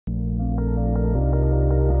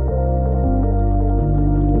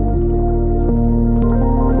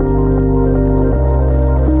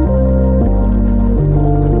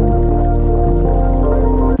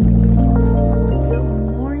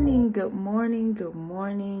morning. Good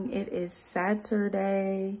morning. It is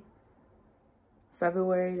Saturday,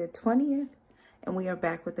 February the 20th, and we are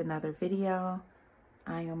back with another video.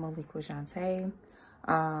 I am MoliqueJuante.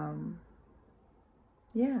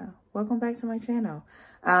 Yeah, welcome back to my channel.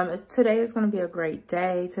 Today is going to be a great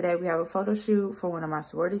day. Today we have a photo shoot for one of my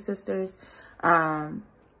sorority sisters.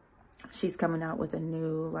 She's coming out with a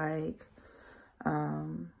new line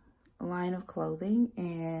of clothing,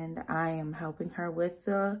 and I am helping her with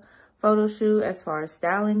the photo shoot as far as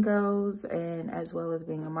styling goes and as well as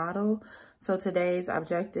being a model. So today's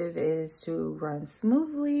objective is to run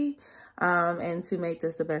smoothly and to make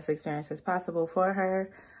this the best experience as possible for her,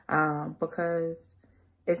 because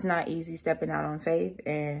it's not easy stepping out on faith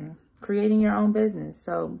and creating your own business.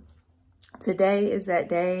 So today is that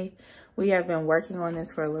day. We have been working on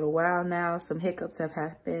this for a little while now. Some hiccups have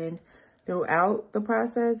happened throughout the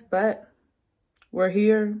process, but we're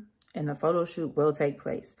here and the photo shoot will take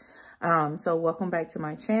place. So welcome back to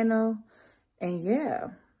my channel. And yeah,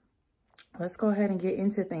 let's go ahead and get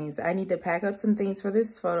into things. I need to pack up some things for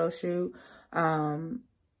this photo shoot. And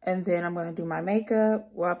then I'm going to do my makeup.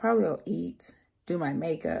 Well, I probably will do my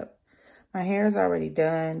makeup. My hair is already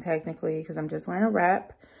done technically because I'm just wearing a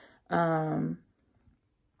wrap. And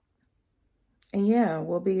yeah,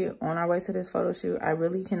 we'll be on our way to this photo shoot. I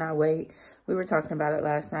really cannot wait. We were talking about it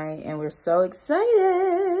last night and we're so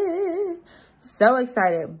excited. So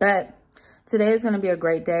excited. But today is going to be a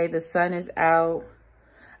great day. The sun is out.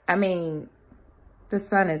 I mean, the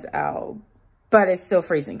sun is out, but it's still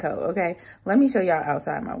freezing cold, okay? Let me show y'all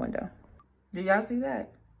outside my window. Do y'all see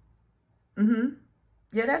that?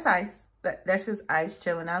 Yeah, that's ice. That's just ice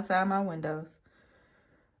chilling outside my windows.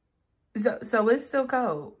 So it's still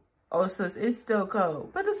cold. Oh, so it's still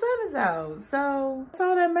cold, but the sun is out. So that's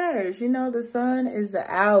all that matters. You know, the sun is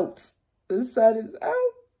out. The sun is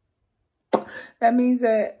out. That means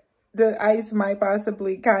that the ice might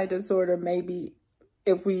possibly kind of, sort of, maybe,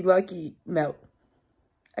 if we lucky, melt.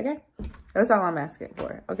 Okay? That's all I'm asking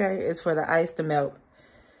for. Okay? It's for the ice to melt.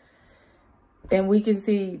 And we can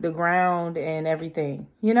see the ground and everything.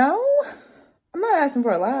 You know? I'm not asking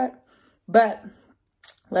for a lot. But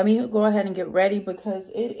let me go ahead and get ready because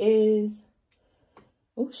it is,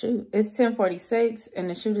 oh shoot, it's 10:46 and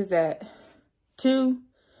the shoot is at 2.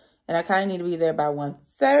 And I kind of need to be there by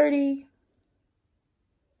 1:30.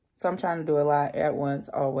 So I'm trying to do a lot at once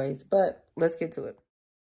always, but let's get to it.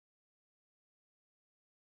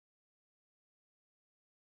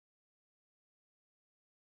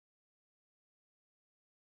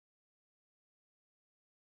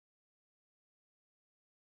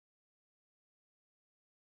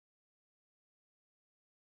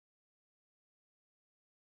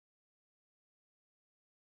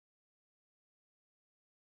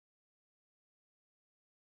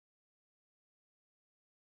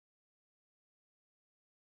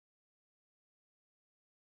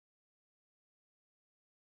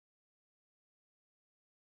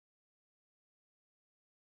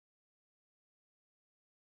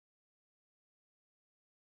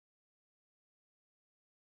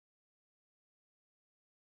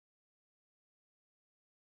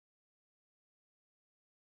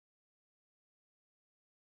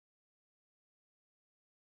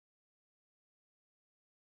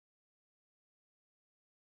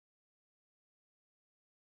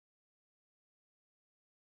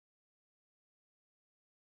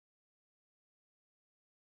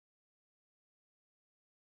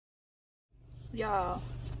 Y'all,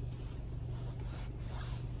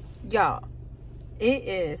 it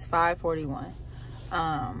is 5:41.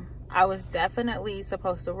 I was definitely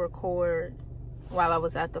supposed to record while I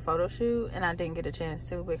was at the photo shoot, and I didn't get a chance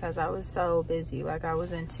to because I was so busy. Like, I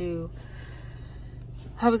was in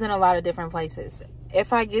a lot of different places.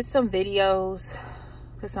 If I get some videos,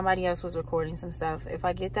 because somebody else was recording some stuff, if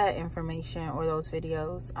I get that information or those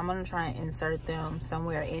videos, I'm gonna try and insert them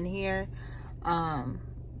somewhere in here,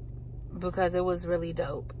 because it was really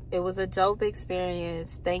dope. It was a dope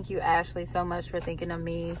experience. Thank you, Ashley, so much for thinking of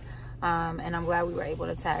me. And I'm glad we were able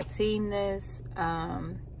to tag team this.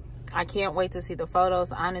 I can't wait to see the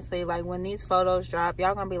photos. Honestly, like, when these photos drop,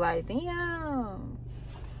 y'all gonna be like, damn,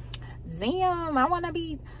 I wanna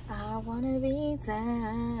be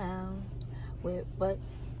down with what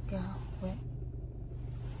go with.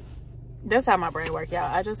 That's how my brain works,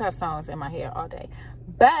 y'all. I just have songs in my head all day.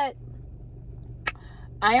 But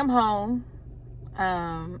I am home.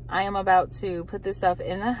 I am about to put this stuff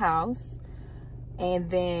in the house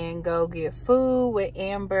and then go get food with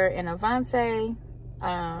Amber and Avante.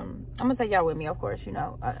 I'm gonna take y'all with me, of course. You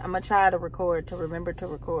know, I'm gonna try to remember to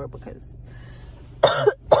record because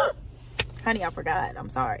Honey, I forgot. I'm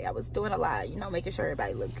sorry. I was doing a lot, you know, making sure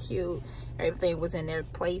everybody looked cute. Everything was in their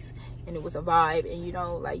place and it was a vibe, and, you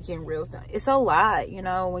know, like getting real stuff. It's a lot, you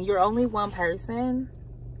know, when you're only one person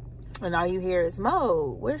and all you hear is,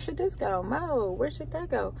 Mo, where should this go? Mo, where should that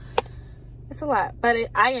go? It's a lot. But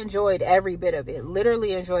I enjoyed every bit of it.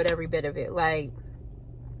 Literally enjoyed every bit of it. Like,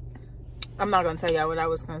 I'm not going to tell y'all what I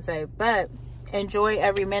was going to say, but enjoy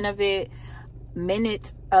every minute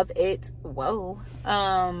of it. Whoa.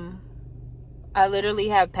 I literally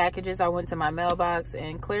have packages. I went to my mailbox,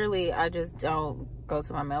 and clearly I just don't go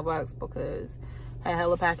to my mailbox because I had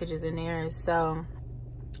hella packages in there. So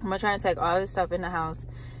I'm gonna try and take all this stuff in the house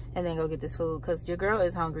and then go get this food, because your girl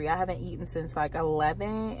is hungry. I haven't eaten since like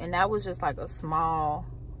 11, and that was just like a small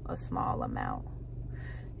amount,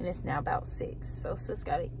 and it's now about 6. So sis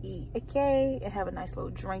gotta eat, okay, and have a nice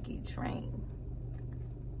little drinky drink.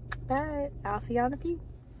 But I'll see y'all in a few.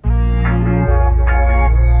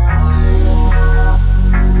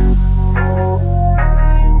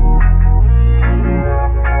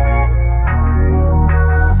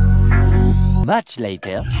 Much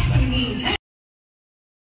later.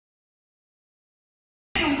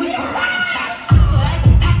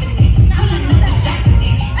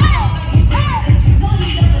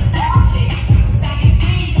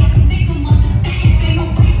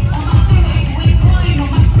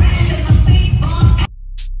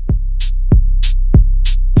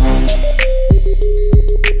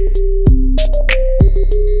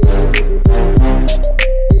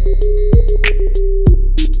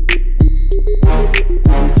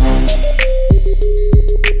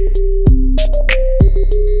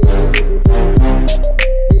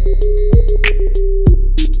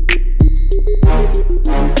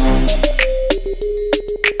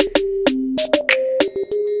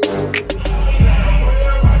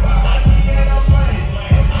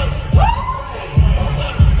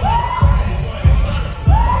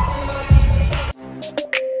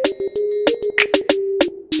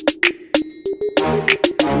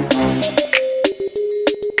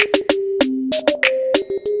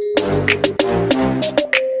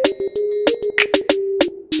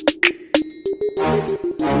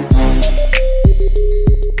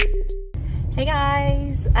 Hey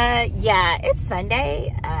guys, yeah, it's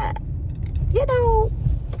Sunday. You know,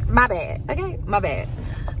 my bad. Okay, my bad.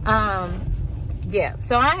 Yeah,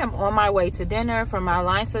 so I am on my way to dinner for my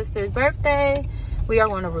line sister's birthday. We are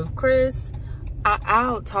going to Ruth Chris.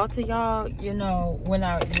 I'll talk to y'all, you know, when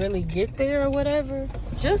I really get there or whatever.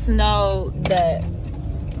 Just know that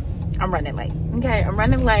I'm running late. Okay, I'm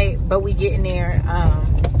running late, but we getting there.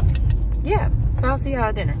 Yeah, so I'll see y'all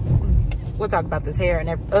at dinner. We'll talk about this hair and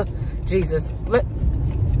everything. Jesus,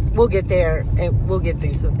 we'll get there and we'll get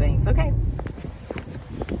through some things, okay?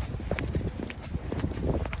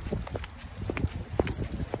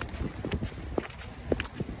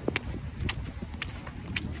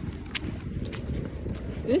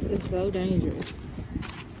 This is so dangerous.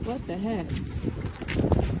 What the heck?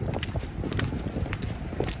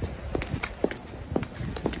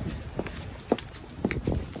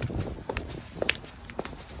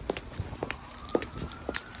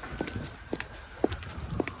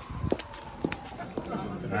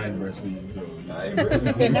 I ain't breastfeeding, so I ain't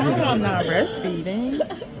breastfeeding. No, I'm not breastfeeding.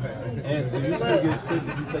 And so you still get sick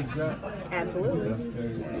if you take shots? Absolutely. That's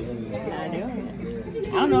crazy. I do. I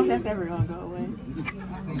don't know if that's ever gonna go away.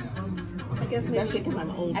 I guess especially because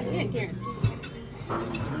I'm older. I can't guarantee.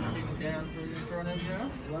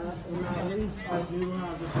 Last but not least, I do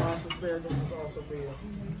have this last asparagus is also for you.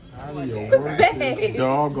 Out of your worst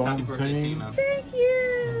dog on the team. Thank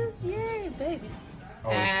you. Yay, baby.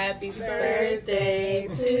 Happy birthday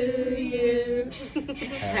to you.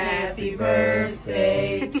 Happy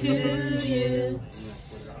birthday to you.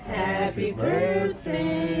 Happy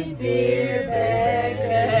birthday, dear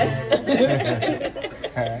Becca.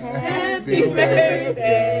 Happy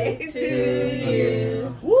birthday to